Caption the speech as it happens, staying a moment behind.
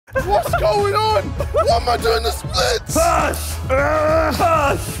What's going on? Why am I doing the splits? Hush!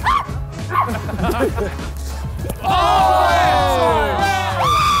 Hush!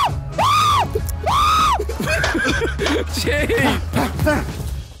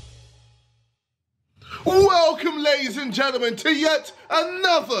 Welcome, ladies and gentlemen, to yet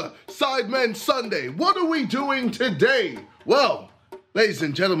another Sidemen Sunday. What are we doing today? Well, ladies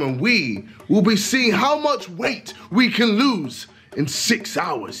and gentlemen, we will be seeing how much weight we can lose in 6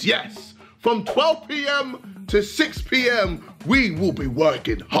 hours. Yes, from 12 p.m. to 6 p.m., we will be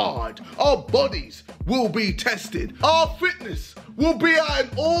working hard. Our bodies will be tested. Our fitness will be at an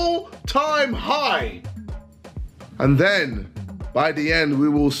all-time high. And then, by the end, we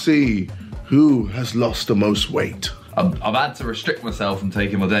will see who has lost the most weight. I've had to restrict myself from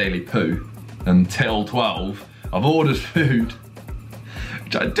taking my daily poo until 12. I've ordered food,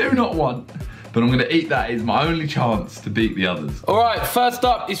 which I do not want, but I'm gonna eat that. It's my only chance to beat the others. All right, first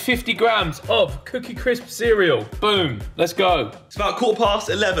up is 50 grams of Cookie Crisp cereal. Boom, let's go. It's about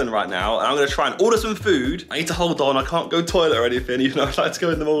 11:15 right now, and I'm gonna try and order some food. I need to hold on, I can't go toilet or anything, even though I'd like to go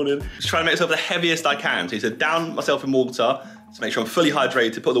in the morning. Just trying to make myself the heaviest I can. So I need to down myself in water, to make sure I'm fully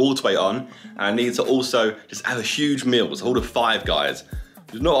hydrated, put the water weight on, and I need to also just have a huge meal. It's a whole of 5 guys.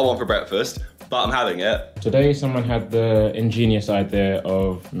 It's not what I want for breakfast, but I'm having it. Today, someone had the ingenious idea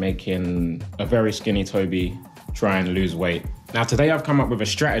of making a very skinny Toby try and lose weight. Now, today I've come up with a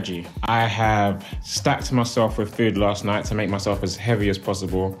strategy. I have stacked myself with food last night to make myself as heavy as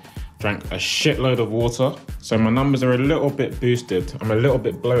possible. Drank a shitload of water, so my numbers are a little bit boosted. I'm a little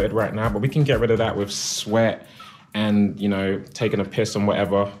bit bloated right now, but we can get rid of that with sweat and, you know, taking a piss and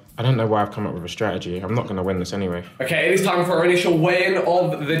whatever. I don't know why I've come up with a strategy. I'm not gonna win this anyway. Okay, it is time for our initial weigh-in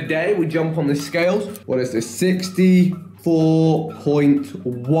of the day. We jump on the scales. What is this?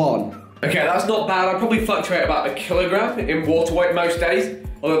 64.1. Okay, that's not bad. I probably fluctuate about a kilogram in water weight most days.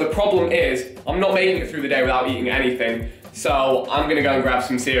 Although the problem is, I'm not making it through the day without eating anything. So I'm gonna go and grab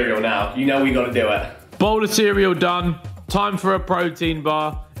some cereal now. You know we gotta do it. Bowl of cereal done. Time for a protein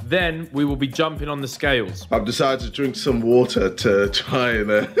bar. Then we will be jumping on the scales. I've decided to drink some water to try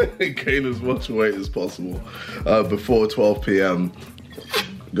and gain as much weight as possible before 12 p.m.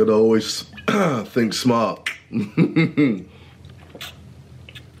 Gotta always think smart.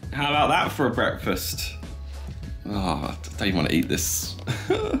 How about that for a breakfast? Oh, I don't even want to eat this.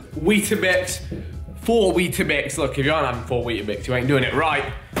 Weetabix, 4 Weetabix. Look, if you aren't having 4 Weetabix, you ain't doing it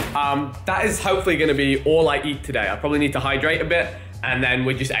right. That is hopefully gonna be all I eat today. I probably need to hydrate a bit, and then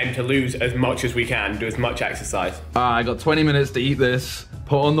we just aim to lose as much as we can, do as much exercise. I got 20 minutes to eat this,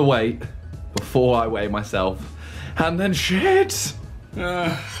 put on the weight before I weigh myself, and then shit.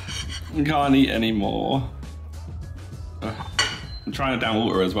 I can't eat anymore. I'm trying to down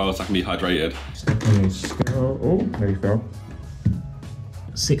water as well so I can be hydrated. Oh, there you go.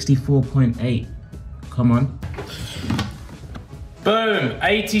 64.8. Come on. Boom,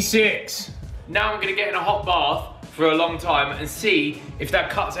 86. Now I'm gonna get in a hot bath for a long time and see if that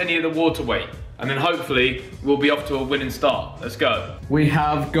cuts any of the water weight. And then hopefully we'll be off to a winning start. Let's go. We've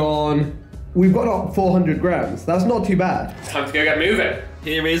got up 400 grams. That's not too bad. Time to go get moving.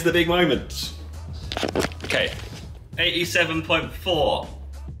 Here is the big moment. Okay, 87.4.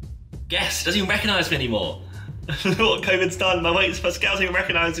 Guess, doesn't even recognise me anymore. What COVID's done, my weight scale doesn't even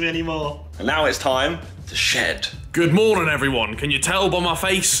recognise me anymore. And now it's time to shed. Good morning, everyone. Can you tell by my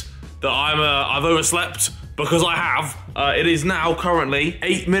face that I've overslept? Because I have. It is now currently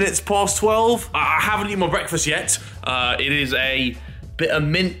 8 minutes past 12. I haven't eaten my breakfast yet. It is a bit of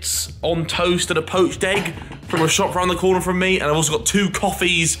mince on toast and a poached egg from a shop around the corner from me. And I've also got 2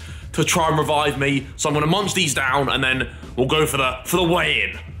 coffees to try and revive me. So I'm gonna munch these down and then we'll go for the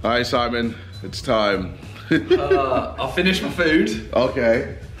weigh-in. All right, Simon, it's time. I'll finish my food.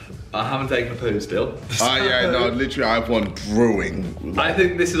 Okay. I haven't taken a poo still. Yeah, no, literally I have one brewing. I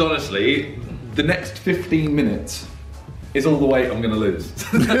think this is honestly, the next 15 minutes is all the weight I'm gonna lose.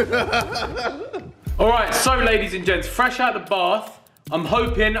 All right, so ladies and gents, fresh out the bath, I'm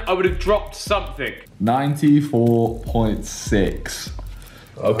hoping I would have dropped something. 94.6.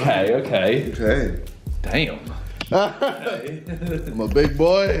 Okay. Okay. Damn. I'm a big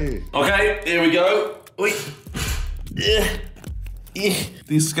boy. Okay, here we go. Wait.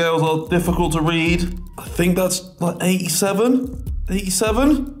 These scales are difficult to read. I think that's like 87?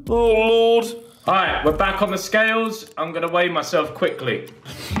 87? Oh, Lord. All right, we're back on the scales. I'm gonna weigh myself quickly.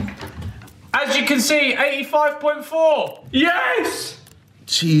 As you can see, 85.4. Yes!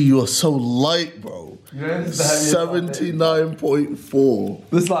 Gee, you are so light, bro. Yeah, 79.4.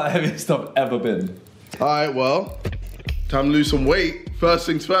 This is like the heaviest I've ever been. All right, well, time to lose some weight. First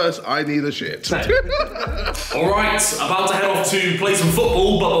things first, I need a shit. All right, about to head off to play some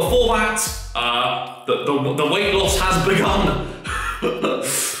football, but before that, the weight loss has begun.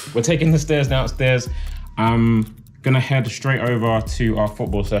 We're taking the stairs downstairs. I'm gonna head straight over to our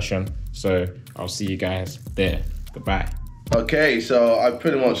football session. So I'll see you guys there. Goodbye. Okay, so I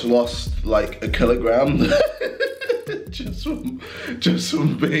pretty much lost like a kilogram just from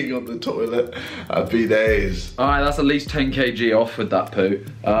being on the toilet. Happy days. All right, that's at least 10 kg off with that poo.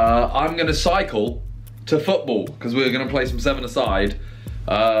 I'm gonna cycle to football because we're gonna play some 7-a-side.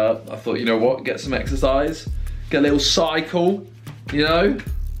 I thought, you know what, get some exercise, get a little cycle, you know?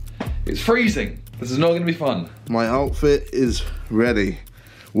 It's freezing. This is not gonna be fun. My outfit is ready.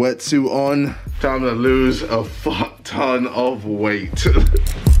 Wetsuit on, time to lose a fuck ton of weight.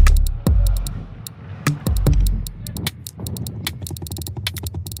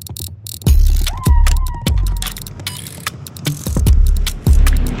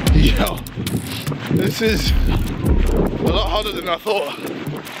 Yo, this is a lot harder than I thought.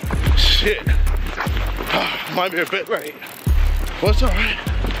 Shit, might be a bit late. Well, it's alright,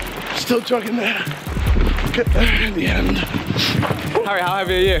 still jogging there. Get there in the end. Harry, how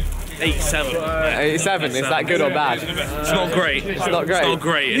heavy are you? 87. 87, is that good or bad? It's not great. It's not great. It's not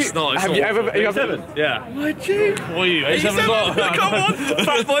great. It's not. Have you ever? 87? Yeah. My G. What are you? 87 as well? Come on,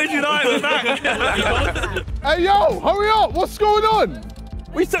 Fat Boys Unite, we're back. Hey yo, hurry up! What's going on?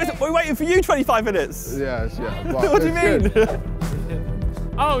 We're waiting for you 25 minutes. Yes, yeah. What do you mean?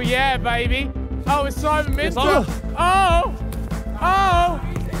 Oh yeah, baby. Oh, it's Sidemen. Oh.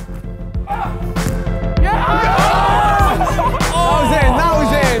 Yeah! That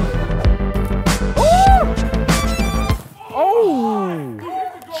was in. Oh!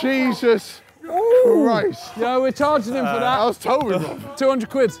 Jesus Christ. Yeah, we're charging him for that. I was totally wrong. 200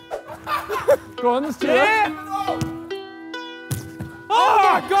 quid. Go on, let's do that. Oh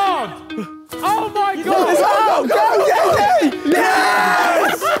my God! Oh my God! Go,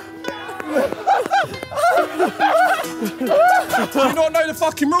 yes! Do you not know the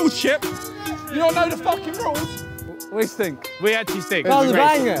fucking rules, Chip? You don't know the fucking rules? We stink. We actually stink. That was a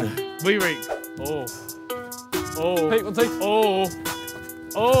banger. We reek. Oh. Oh. Pete, we'll take. Oh.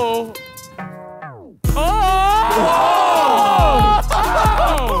 Oh. Oh!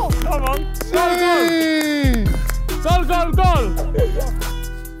 Oh! Come on. Goal.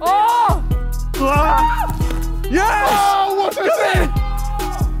 Oh! Yes! Oh, what's this?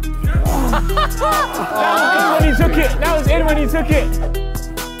 That was in when he took it.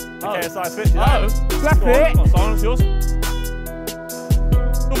 Okay, so I switched it. Oh, slap it. Got silence, yours.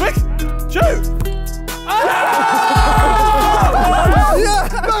 Oh, Vic! Shoot! Yeah!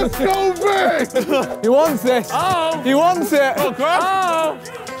 Let's go, Vic! He wants this. Oh! He wants it. Oh, oh!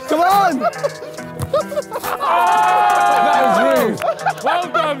 Come on! That was rude. Well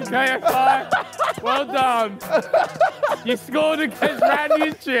done, KFI. Well done. You scored against Randy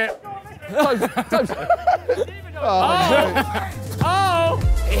and Chip. Oh!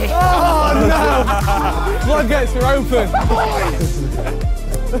 Oh no! Floodgates are open.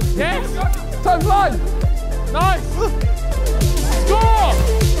 Yes! Time flies. Nice! Score!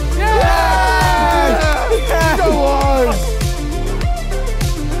 Yes! Go on!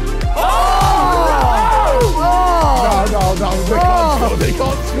 No, they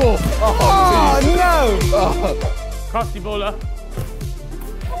can't score. Oh no! Crusty baller.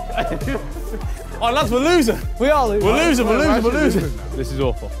 Oh, lads, we're losing. We are losing. We're losing. This is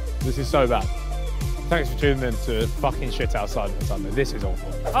awful. This is so bad. Thanks for tuning in to fucking shit outside on Sunday. This is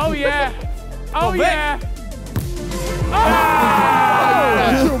awful. Oh yeah! Oh yeah!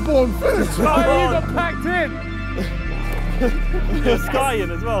 Natural born finish. Oh, you got packed in! You're skying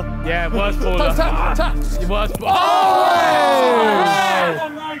as well. Yeah, worst baller. Tap. Your worst baller.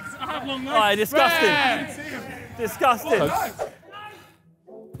 I have long legs. Oh, disgusting. Disgusting.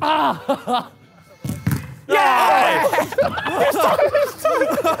 Yeah!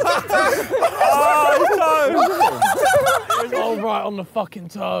 Oh, right on the fucking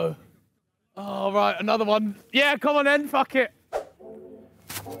toe. Oh, right, another one. Yeah, come on then, fuck it.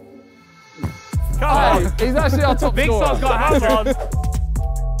 Hey, he's actually our top Big scorer. Saw's got hands on.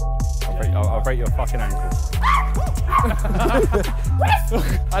 I'll break your fucking ankle.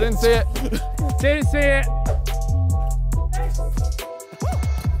 I didn't see it. Didn't see it.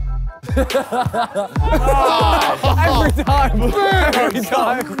 Every time.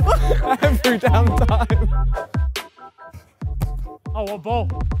 Every damn time. Oh, what ball?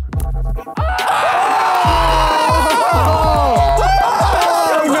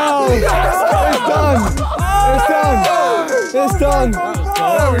 Oh no! It's done.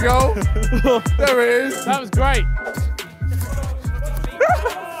 There we go. There it is. That was great.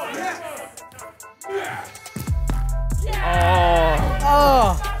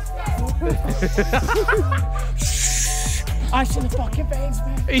 I should have fucking Behzinga,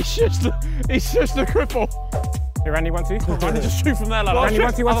 man. He's just a cripple. Hey, Randy, 1, 2. Randy, just shoot from there, lad. Randy,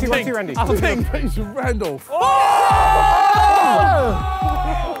 1, 2, 1, 2, 1, 2, Randy. Other thing. Randolph.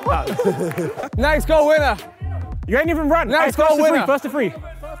 Next goal winner. You ain't even run. Next goal winner. First to 3.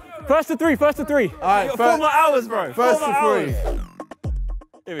 First to 3. First to 3. All right, 4 more hours, bro. First to 3.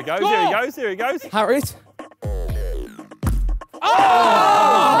 Here we go. Here he goes. Here he goes. Harris.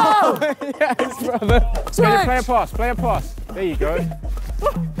 Oh! Yes, brother. Play a pass. Play a pass. There you go.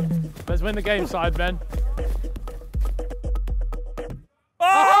 Let's win the game, Sidemen.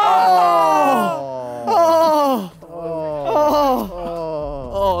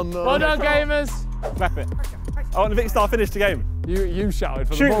 Oh no. Well done, gamers. Clap it. I want the Vic Star finish the game. You shouted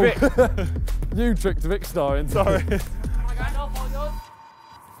for Shoot the ball. Vic. You tricked Vic Star in. Sorry.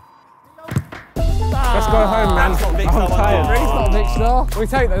 Let's go home, man. That's not Vic Star. I'm tired. It's not Vic Star. We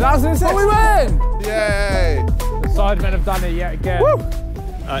take that. That was an assist. We win! Yay! The Sidemen have done it yet again. Woo!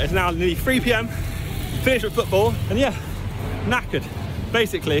 It's now nearly 3 PM. Finished with football, and yeah, knackered.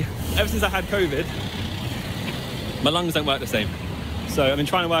 Basically, ever since I had COVID, my lungs don't work the same. So I've been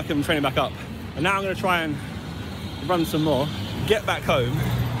trying to work them, training back up. And now I'm going to try and run some more, get back home,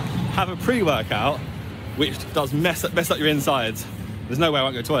 have a pre-workout, which does mess up your insides. There's no way I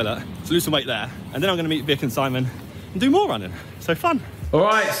won't go to the toilet. So lose some weight there. And then I'm going to meet Vic and Simon and do more running. So fun. All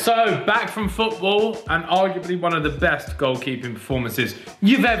right, so back from football and arguably one of the best goalkeeping performances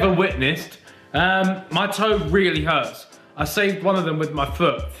you've ever witnessed. My toe really hurts. I saved one of them with my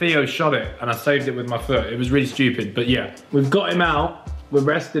foot. Theo shot it and I saved it with my foot. It was really stupid, but yeah. We've got him out. We're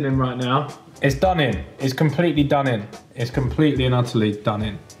resting him right now. It's done in. It's completely done in. It's completely and utterly done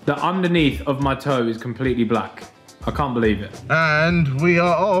in. The underneath of my toe is completely black. I can't believe it. And we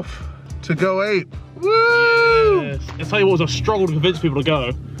are off to go ape. Woo! Yes. I'll tell you what, it was a struggle to convince people to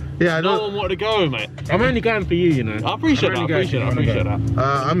go. Yeah, I No know. one wanted to go, mate. I'm only going for you, you know. I appreciate that. I appreciate that.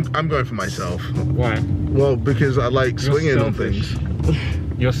 I'm going for myself. Why? Well, because I like swinging on selfish.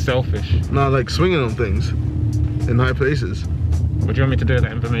 things. You're selfish. No, I like swinging on things in high places. What do you want me to do with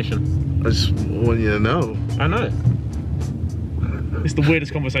that information? I just want you to know. I know. It's the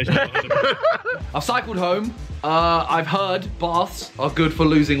weirdest conversation I've ever had. I've cycled home. I've heard baths are good for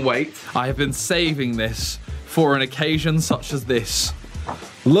losing weight. I have been saving this for an occasion such as this.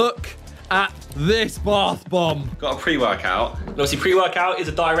 Look at this bath bomb. Got a pre-workout. And obviously pre-workout is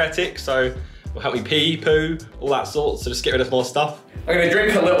a diuretic, so it will help me pee, poo, all that sort, so just get rid of more stuff. I'm going to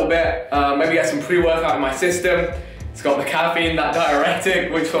drink a little bit, maybe get some pre-workout in my system. It's got the caffeine, that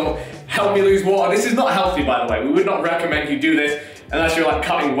diuretic, which will help me lose water. This is not healthy, by the way. We would not recommend you do this unless you're like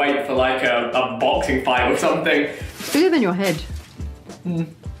cutting weight for like a boxing fight or something. It's bigger than your head.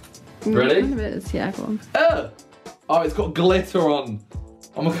 Really? Kind of is, yeah, go on. Oh, it's got glitter on.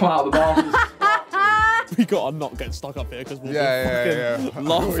 I'm gonna come out of the bath. We gotta not get stuck up here because we'll Yeah. be fucking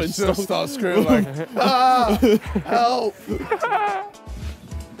laughing. We just start screaming like, ah, help!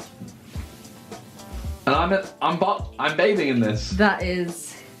 And I'm bathing in this. That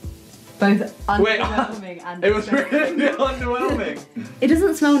is both underwhelming and It was really underwhelming. It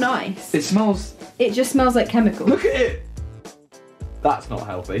doesn't smell nice. It smells. It just smells like chemicals. Look at it. That's not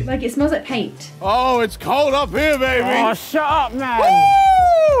healthy. Like it smells like paint. Oh, it's cold up here, baby! Oh, shut up, man.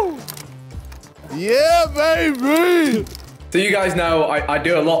 Woo! Yeah, baby! So you guys know I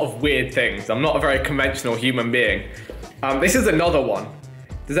do a lot of weird things. I'm not a very conventional human being. This is another one.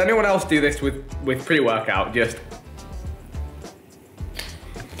 Does anyone else do this with pre-workout? Just...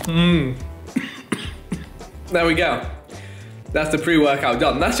 There we go. That's the pre-workout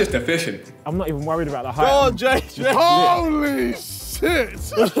done. That's just efficient. I'm not even worried about the height. Oh, JJ. Holy shit!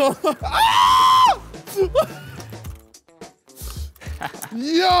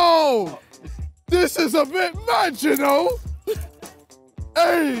 Yo! This is a bit mad, you know?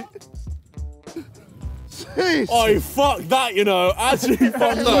 Hey! Jeez. Oh, fuck that, you know. Actually,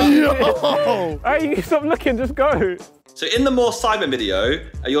 fuck that. Yo! Hey, you can stop looking, just go. So in the more Sidemen video,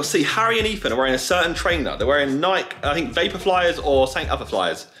 you'll see Harry and Ethan are wearing a certain trainer. They're wearing Nike, I think Vapor Flyers or something other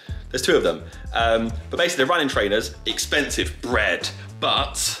flyers. There's 2 of them. But basically they're running trainers, expensive bread,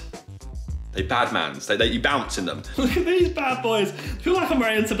 but they bad mans. You bounce in them. Look at these bad boys. I feel like I'm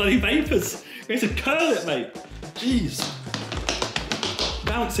wearing some bloody Vapors. You need to curl it, mate. Jeez.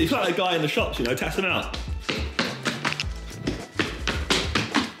 Bouncy. It's like that guy in the shops, you know, test them out.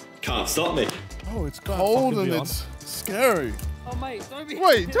 Can't stop me. Oh, it's cold and it's scary. Oh, mate, don't be...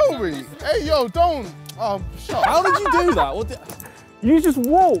 Wait, Toby! Hey, yo, don't! Shut up. How did you do that? What did... You just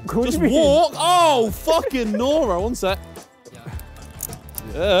walk. What Just do you mean? walk? Oh, fucking Nora. One sec.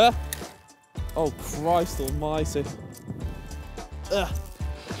 Yeah. Oh, Christ almighty. Come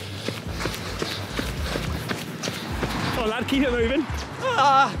on, lad, keep it moving.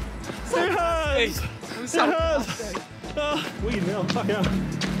 Ah, It hurts. I'm It so hurts. Weed me, I'm fucking out.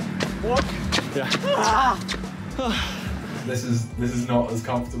 What? Yeah. This is not as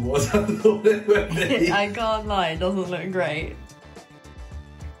comfortable as I thought it would be. I can't lie, it doesn't look great.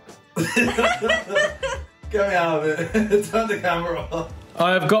 Get me out of it. Turn the camera off.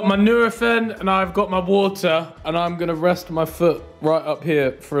 I've got my Nurofen and I've got my water, and I'm gonna rest my foot right up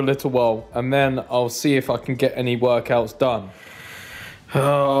here for a little while, and then I'll see if I can get any workouts done.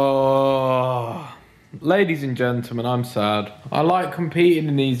 Oh, ladies and gentlemen, I'm sad. I like competing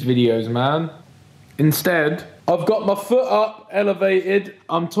in these videos, man. Instead, I've got my foot up, elevated.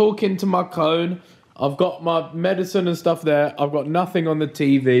 I'm talking to my cone. I've got my medicine and stuff there. I've got nothing on the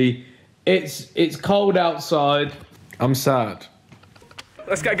TV. It's cold outside. I'm sad.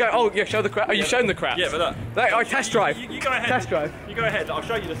 Let's go. Oh, yeah, show the crap. Are you showing the crap? Yeah, but look. Test drive. You go ahead. Test drive. You go ahead. I'll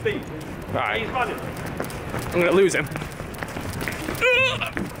show you the speed. Right. He's running. I'm gonna lose him.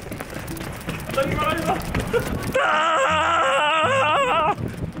 Don't you run over.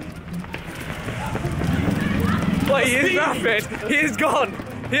 Wait, he is rapid. He is gone.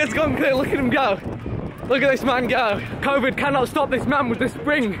 He has gone clear. Look at him go. Look at this man go. COVID cannot stop this man with the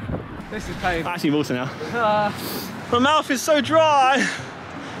spring. This is pain. Actually, water now. My mouth is so dry.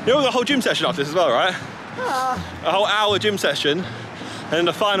 You've got a whole gym session after this as well, right? A whole hour gym session, and then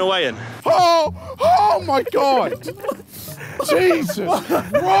the final weigh-in. Oh my God! Jesus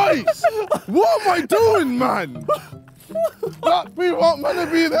Christ! What am I doing, man? We weren't meant to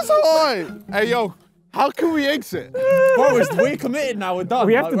be this high. Hey, yo, how can we exit? Bro, we're committed now, we're done.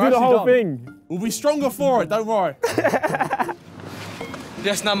 We have to do the whole thing. We'll be stronger for it, don't worry.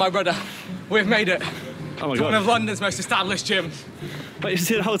 Yes, now, my brother, we've made it. Oh my To one of God. London's most established gyms. Wait, you just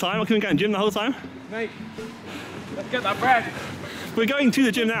here the whole time? I couldn't get in the gym the whole time? Mate, let's get that bread. We're going to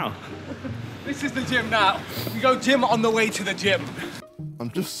the gym now. This is the gym now. We go gym on the way to the gym.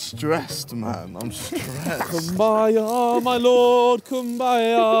 I'm just stressed, man. I'm stressed. Kumbaya, my lord,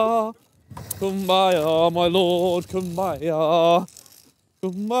 kumbaya. Kumbaya, my lord, kumbaya.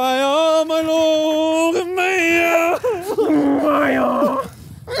 Kumbaya, my lord, kumbaya. Kumbaya.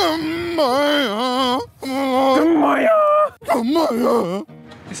 Kumbaya. Kumbaya. Kumbaya.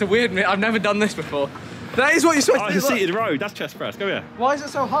 It's a weird minute. I've never done this before. That is what you're supposed Oh, to it's do. a seated row. That's chest press. Go here. Why is it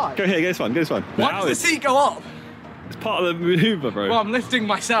so high? Go here. Go this one. Go this one. Why Now does the seat go up? It's part of the maneuver, bro. Well, I'm lifting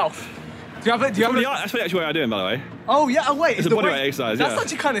myself. Do you have it? Do you have it? That's what actually what I'm doing, by the way. Oh yeah. Oh wait. It's a the bodyweight exercise, That's yeah.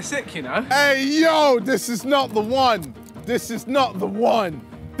 actually kind of sick, you know. Hey, yo, this is not the one. This is not the one.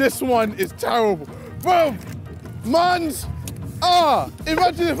 This one is terrible. Bro, man's,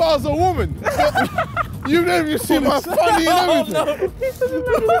 imagine if I was a woman. You never see my funny and everything.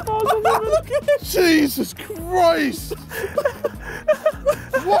 Jesus Christ.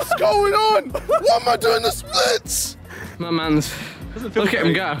 What's going on? What am I doing the splits? My man's. Look at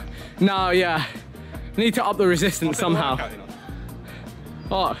him go. No, yeah. Need to up the resistance somehow.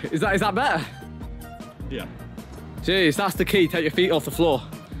 Oh, is that better? Yeah. Jeez, that's the key. Take your feet off the floor.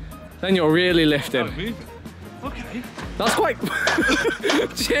 Then you're really lifting. Okay. That's quite.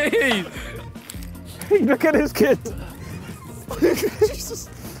 Jeez. Look at this kid. Jesus.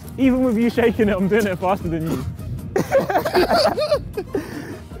 Even with you shaking it, I'm doing it faster than you.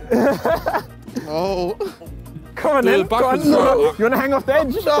 Oh. Come on then. Come on. No. You want to hang off the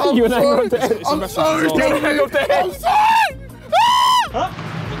edge? No, You want to hang off the edge? I'm sorry. Hang off the edge. I'm sorry.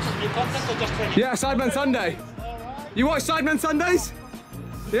 Yeah, Sidemen Sunday. You watch Sidemen Sundays?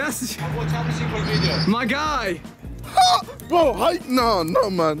 Yes. I watch every single video. My guy. Bro, no,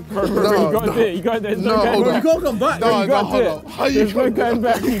 man. You got it. You got it. No, hold on. You can't come back. No, You got hold it. on. How you There's no going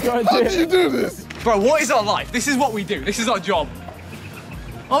back. You got How do it. you do this? Bro, what is our life? This is what we do. This is our job.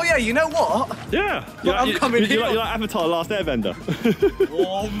 Oh yeah, you know what? Yeah. I'm coming here. You're like Avatar Last Airbender.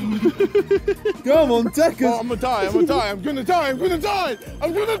 Come on, take Oh, us. I'm gonna die. I'm gonna die. I'm gonna die. I'm gonna die.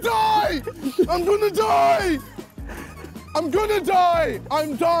 I'm gonna die. I'm gonna die. I'm gonna die.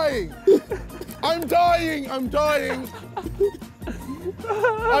 I'm dying. I'm dying. I'm dying.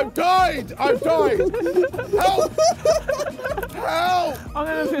 I've died. I've died. Help. Help. I'm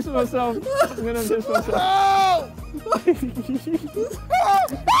gonna piss myself. I'm gonna piss myself. Help.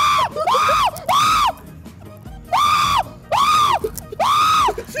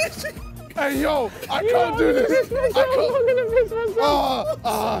 Hey yo, I can't do this. I can't. I'm gonna piss myself.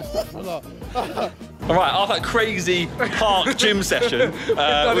 All right, after that crazy park gym session,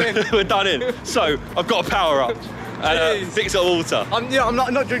 we're done in. So I've got a power up and fix it water. I'm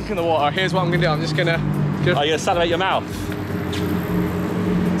not drinking the water. Here's what I'm gonna do. I'm just gonna. Are you gonna salivate your mouth?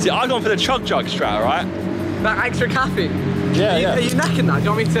 See, I've gone for the chug jug strat, right? That extra caffeine. Are you necking that? Do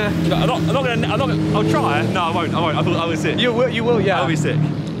you want me to? No, I'm not gonna. I'll try. No, I won't. I will sit. You will, yeah. I'll be sick.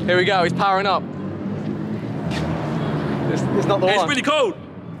 Here we go. He's powering up. It's not the one. It's really cold.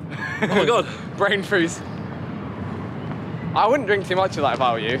 Oh my god. Brain freeze. I wouldn't drink too much of that if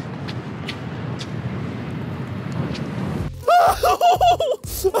I were you.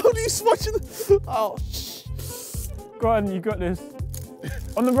 How do you smudge it? Oh. Go on, you got this.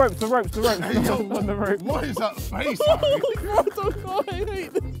 On the ropes. Hey, on the ropes. What is that face, Harry? I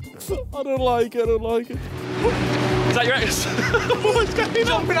hate this. I don't like it. Is that your ex? What's going on?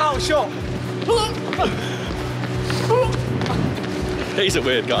 Jumping out, shot. He's a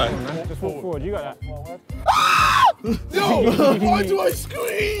weird guy. Just walk forward. You got that. Yo, why do I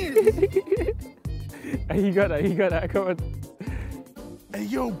scream? Hey, you got that. Come on. Hey,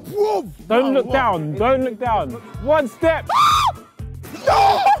 yo, bro. Don't look down. One step.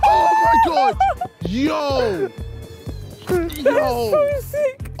 No! Oh my god! Yo! So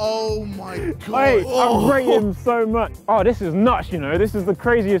sick. Oh my god! Wait, I rate him so much. Oh, this is nuts, you know. This is the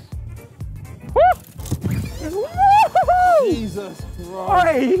craziest. Jesus Christ!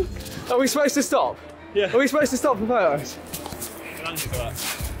 Hey. Are we supposed to stop? Yeah. Are we supposed to stop for photos?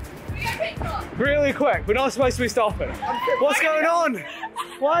 Really quick. We're not supposed to be stopping. What's going on?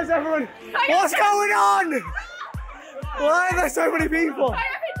 Why is everyone? What's going on? Why are there so many people?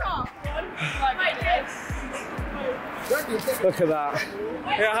 Look at that.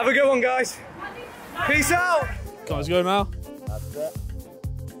 Yeah, have a good one, guys. Peace out. Guys, go now.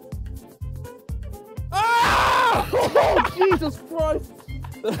 Ah! Oh, Jesus Christ!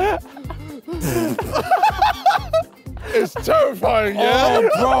 It's terrifying, yeah? Oh,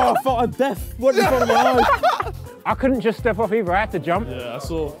 bro, I thought a death went in front of my eyes. I couldn't just step off either. I had to jump. Yeah, I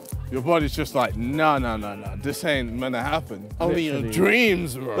saw. Your body's just like, no. This ain't gonna happen. Only your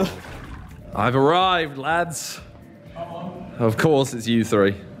dreams, bro. I've arrived, lads. Of course, it's you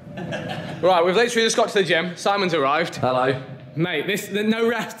three. Right, we've literally just got to the gym. Simon's arrived. Hello. Mate, no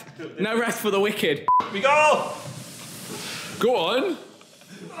rest. No rest for the wicked. We go! Go on.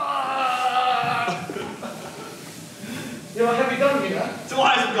 What have you done here? To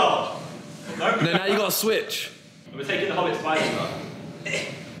Isengard. No. No, now you got to switch. We're taking the Hobbits to Isengard.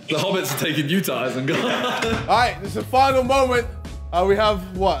 The hobbits are taking you to Isengard. All right, this is the final moment. We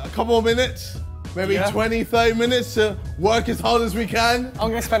have, what, a couple of minutes? Maybe 20, 30 minutes to work as hard as we can. I'm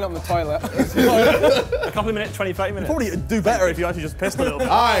going to spend it on the toilet. A couple of minutes, 20, 30 minutes. Probably do better if you actually just pissed a little bit.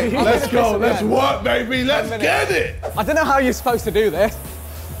 All right, let's go. Let's work, baby. Let's get it. I don't know how you're supposed to do this.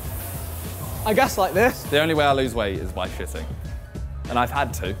 I guess like this. The only way I lose weight is by shitting. And I've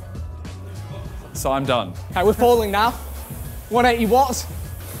had to. So I'm done. Okay, we're falling now. 180 watts.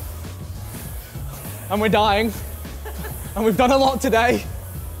 And we're dying. And we've done a lot today.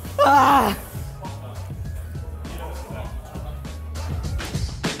 Ah!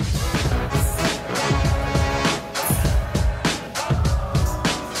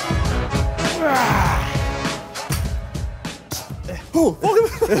 Oh,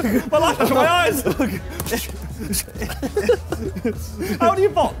 my life is my eyes. How do you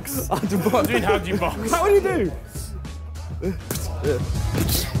box? How do you box? How do you do?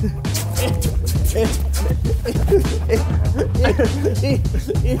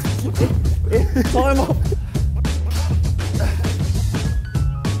 Time up.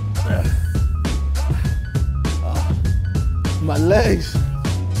 My legs.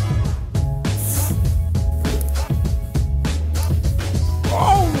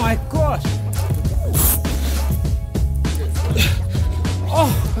 Oh my gosh!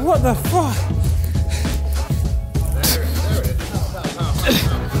 Oh, what the fuck?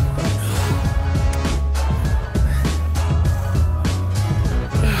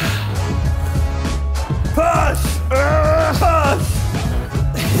 Push! Push!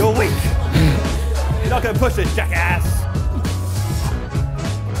 You're weak. You're not gonna push this, jackass.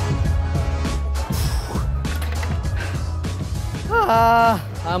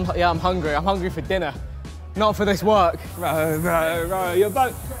 I'm hungry. I'm hungry for dinner. Not for this work. Row your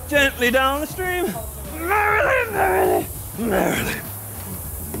boat gently down the stream. Merrily, merrily, merrily,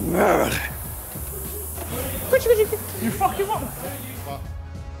 merrily. You fucking what?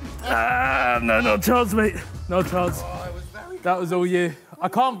 No chance, mate. No chance. That was all you. I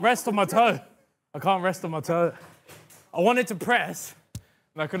can't rest on my toe. I wanted to press,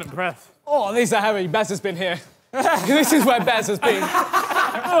 and I couldn't press. Oh, these are heavy. Bez has been here. This is where Bez has been.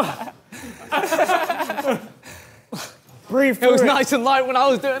 Breathe through it. It was nice and light when I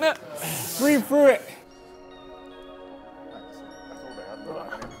was doing it. Breathe through it.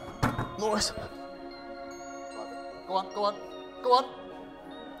 Norris. Go on.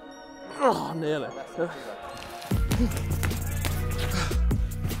 Oh, nearly.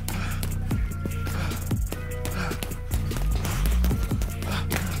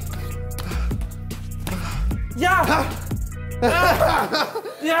 Yeah!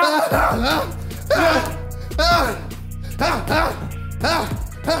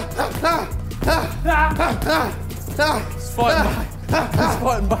 It's fighting back. It's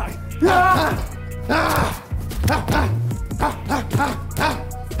fighting back.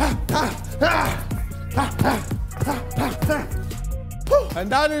 And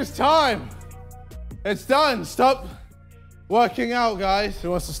that is time. It's done. Stop working out, guys.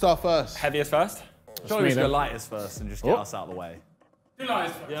 Who wants to start first? Heaviest first? Surely we should go lightest first and just get us out of the way. Do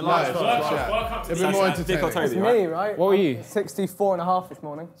lightest first. Yeah, lightest first. Work up to It'll be more entertaining. It's me, right? What were you? 64.5 this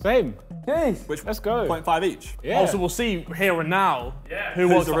morning. Same. Jeez. Let's go. 0.5 each. Yeah. Also, we'll see here and now who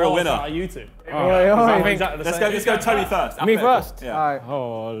Who's was the real winner? Out of you two. I think Let's go Toby first. Me first? Yeah. Alright.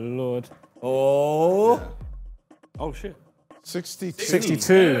 Oh, Lord. Oh. Oh, shit.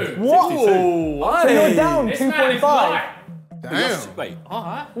 62. What? Whoa. So you're down This man is 2.5. lying. Damn. Wait.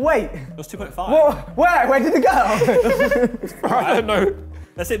 Wait. It was 2.5. What? Where did it go? I don't know.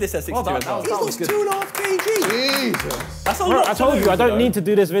 Let's see if this says 62 Well, as well. that was good. 2.5 kg. Jesus. That's a Bro, lot. I told you, I don't need to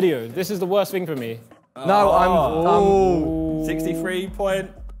do this video. This is the worst thing for me. No, I'm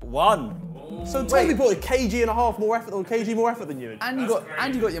 63.1. So Toby put a kg and a half more effort, or kg more effort than you. And you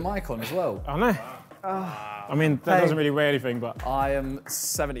got your mic on as well. I know. I mean, that doesn't really weigh anything, but... I am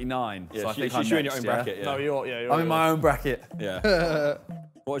 79, so I think I'm you're in your next, own yeah? bracket. Yeah. No, you're I'm in my own bracket. Yeah.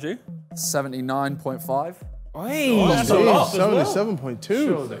 What was you? 79.5. Hey, That's a lot.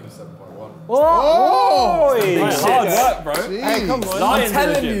 77.2. Oh! Hard work, bro. Hey, come on. I'm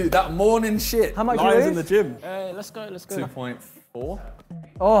telling you, that morning shit. How much Lions you in the lose? gym. let's go. 2.4.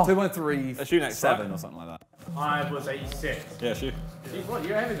 Oh. 2.3. Let's shoot next 7 time. or something like that. I was 86. Yeah, shoot. What?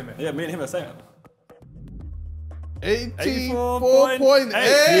 You're heavier than me. Yeah, me and him are the same. 84.8.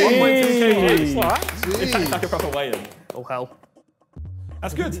 1.2 kg. Jeez. It's like a proper weigh-in. Oh hell.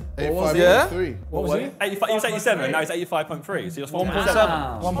 That's good. 85.3. What was it? 85, he was 87, now he's 85.3, so you're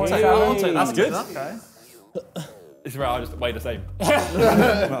 1.7. 1.7. That's good. Okay. It's right, I just weigh the same.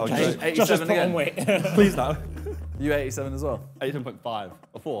 Well, Just 87 put on again. weight. Please no. You 87 as well? 87.5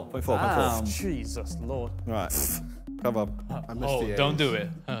 or 4.4. Damn. Jesus Lord. Right. Come on. I missed the Don't A's. do it.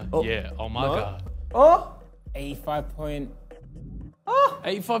 Yeah. Oh my God. Oh! 85 point...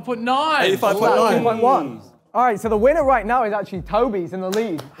 85.9. 85.9. 2.1. All right, so the winner right now is actually Toby's in the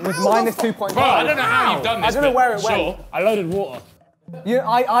lead with minus 2.5. Bro, I don't know how you've done this. I don't know but where it went. sure. I loaded water.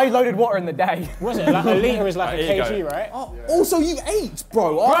 I loaded water in the day. Was it? Like, a litre is like a here you kg, go. right? Also, you ate,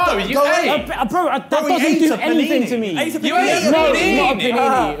 bro. Bro, you ate. Bro, that doesn't ate do a anything panini. to me. You ate a You ate a No, panini. not a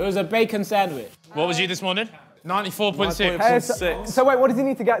panini. It was a bacon sandwich. What was you this morning? 94.6. So wait, what does he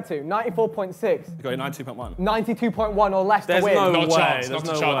need to get to? 94.6, You got a 92.1. 92.1 or less There's to win. no Not a way. chance. There's Not a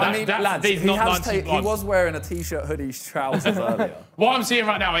no chance. way. I mean, lads, He's he not 91. was wearing a t-shirt, hoodies, trousers earlier. What I'm seeing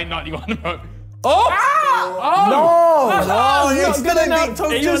right now ain't 91, bro. No, He's gonna beat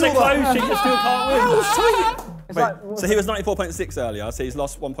Tobjizzle. He was a close sheet, you still can't win. It's like, So he was 94.6 earlier, so he's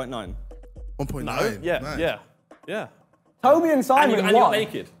lost 1.9. 1.9. Yeah, Nice. yeah. Toby and And Simon you got won.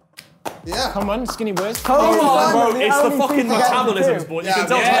 naked. Yeah. Come on, skinny boys. Toby and Simon, Bro, it's the only fucking two to get into metabolism two. sport. You Yeah, can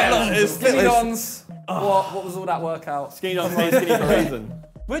tell. yeah. Look, it's Skinny dons. What was all that workout? Skinny don't stay skinny for a reason.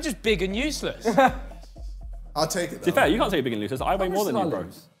 We're just big and useless. I'll take it. To be fair, you can't say big and loose. I weigh more than you, bro.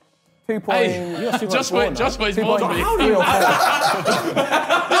 2 point. Just weighs more than me. How do you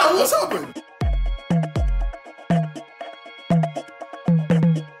Yeah, what's happened?